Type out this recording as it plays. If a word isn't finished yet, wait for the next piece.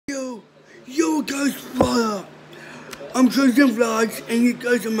Yo guys, what up? I'm Tristan Vlogs, and you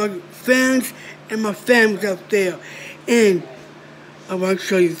guys are my fans and my family out there. And I want to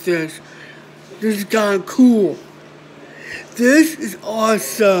show you this. This is kind of cool. This is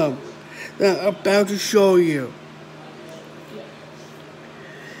awesome that I'm about to show you.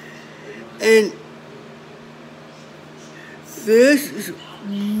 And this is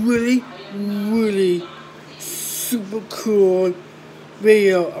really super cool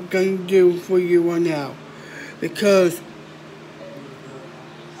video I'm going to do for you right now, because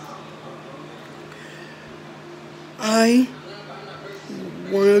I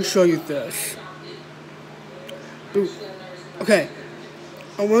want to show you this. Okay,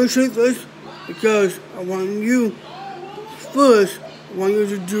 I want to show you this because I want you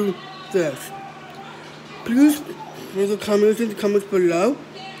to do this. Please leave the comments in the comments below.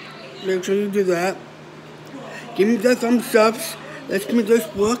 Make sure you do that. Give me that thumbs up. Let's make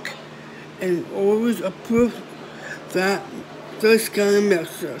this work, and always approve that this kind of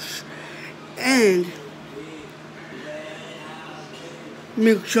message. And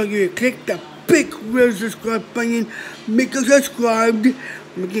make sure you click the big red subscribe button, make it subscribed,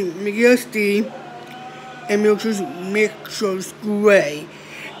 make it SD, and make sure it's gray.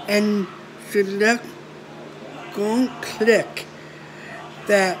 And select, go click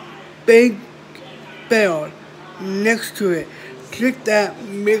that big bell next to it. Click that,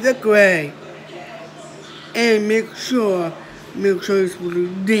 make it gray, and make sure it's really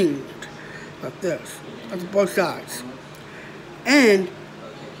dinged like this on both sides. And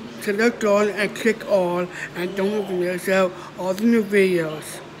select all and click all, and don't miss out all the new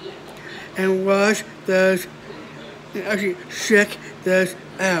videos. And watch this, and actually check this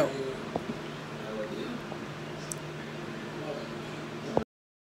out.